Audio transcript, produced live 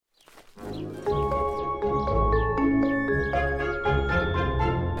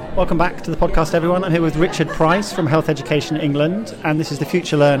Welcome back to the podcast, everyone. I'm here with Richard Price from Health Education England, and this is the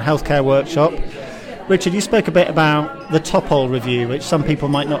Future Learn Healthcare Workshop. Richard, you spoke a bit about the Topol Review, which some people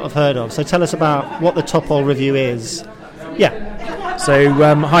might not have heard of. So tell us about what the Topol Review is. Yeah. So,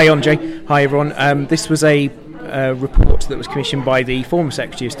 hi Andre, hi everyone. This was a report that was commissioned by the former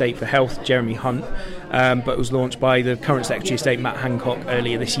Secretary of State for Health, Jeremy Hunt, but was launched by the current Secretary of State, Matt Hancock,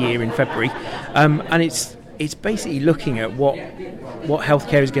 earlier this year in February. And it's basically looking at what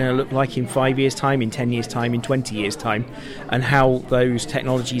healthcare is going to look like in 5 years' time, in 10 years' time, in 20 years' time, and how those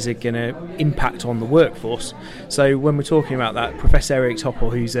technologies are going to impact on the workforce. So when we're talking about that, Professor Eric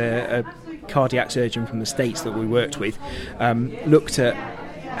Topol, who's a cardiac surgeon from the States that we worked with, looked at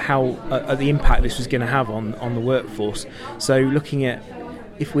how the impact this was going to have on the workforce. So looking at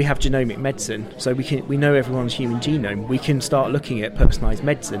if we have genomic medicine, so we know everyone's human genome, we can start looking at personalised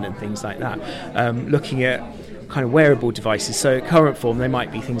medicine and things like that. Looking at kind of wearable devices. So at current form, they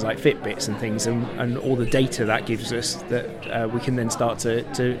might be things like Fitbits and things, and all the data that gives us that we can then start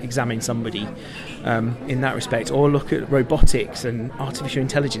to examine somebody in that respect, or look at robotics and artificial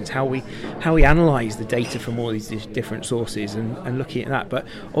intelligence, how we analyse the data from all these different sources and looking at that. But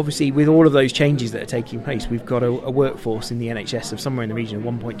obviously, with all of those changes that are taking place, we've got a workforce in the NHS of somewhere in the region of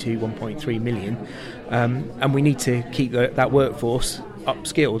 1.2, 1.3 million, and we need to keep that workforce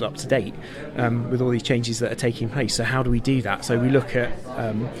upskilled, up to date, with all these changes that are taking place. So how do we do that? So we look at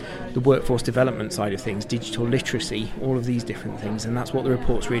the workforce development side of things, digital literacy, all of these different things, and that's what the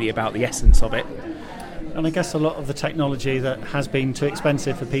report's really about, the essence of it. And I guess a lot of the technology that has been too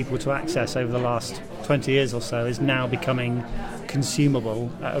expensive for people to access over the last 20 years or so is now becoming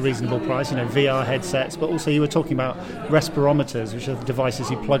consumable at a reasonable price. VR headsets, but also you were talking about respirometers, which are the devices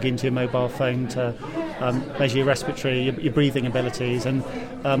you plug into your mobile phone to measure your respiratory, your breathing abilities. And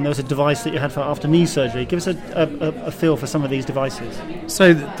there was a device that you had for after knee surgery. Give us a feel for some of these devices.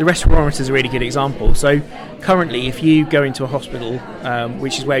 So the respirometer is a really good example. So currently, if you go into a hospital,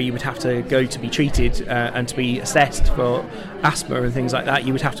 which is where you would have to go to be treated and to be assessed for asthma and things like that,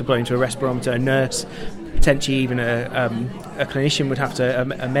 you would have to blow into a respirometer. A nurse, potentially even a clinician would have to,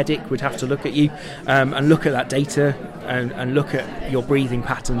 a medic would have to look at you and look at that data and look at your breathing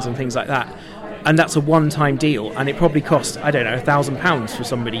patterns and things like that. And that's a one-time deal, and it probably costs, I don't know, £1,000 for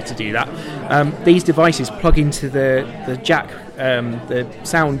somebody to do that. These devices plug into the jack, the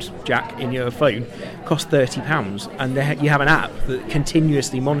sound jack in your phone, cost £30, and you have an app that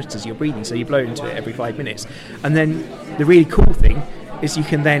continuously monitors your breathing, so you blow into it every 5 minutes. And then the really cool thing is you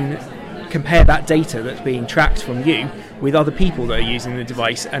can then compare that data that's being tracked from you with other people that are using the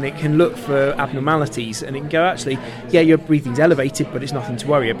device, and it can look for abnormalities, and it can go, actually, yeah, your breathing's elevated, but it's nothing to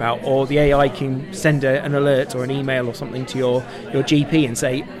worry about. Or the AI can send an alert or an email or something to your GP and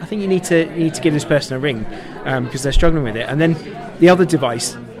say, I think you need to give this person a ring because they're struggling with it. And then the other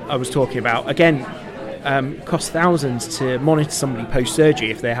device I was talking about, again, costs thousands to monitor somebody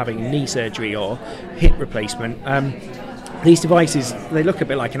post-surgery if they're having knee surgery or hip replacement. These devices, they look a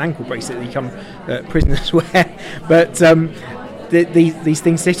bit like an ankle bracelet that prisoners wear, but these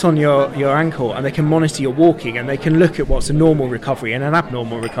things sit on your ankle, and they can monitor your walking, and they can look at what's a normal recovery and an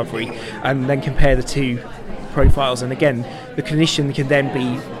abnormal recovery, and then compare the two profiles. And again, the clinician can then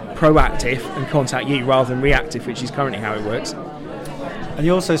be proactive and contact you rather than reactive, which is currently how it works. And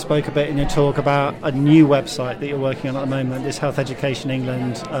you also spoke a bit in your talk about a new website that you're working on at the moment, this Health Education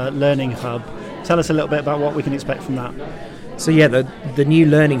England Learning Hub. Tell us a little bit about what we can expect from that. So yeah, the new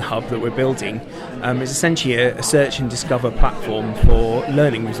learning hub that we're building is essentially a search and discover platform for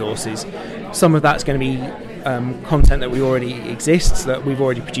learning resources. Some of that's going to be content that we already exists, that we've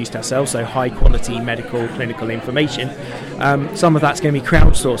already produced ourselves, so high quality medical, clinical information. Some of that's going to be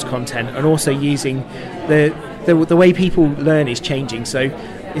crowdsourced content, and also using the way people learn is changing. So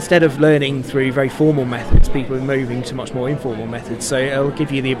instead of learning through very formal methods, people are moving to much more informal methods. So it'll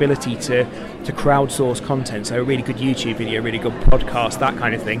give you the ability to crowdsource content, so a really good YouTube video, a really good podcast, that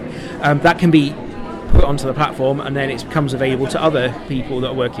kind of thing. That can be put onto the platform, and then it becomes available to other people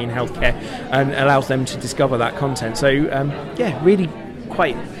that are working in healthcare and allows them to discover that content. So really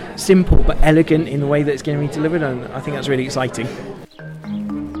quite simple but elegant in the way that it's going to be delivered, and I think that's really exciting.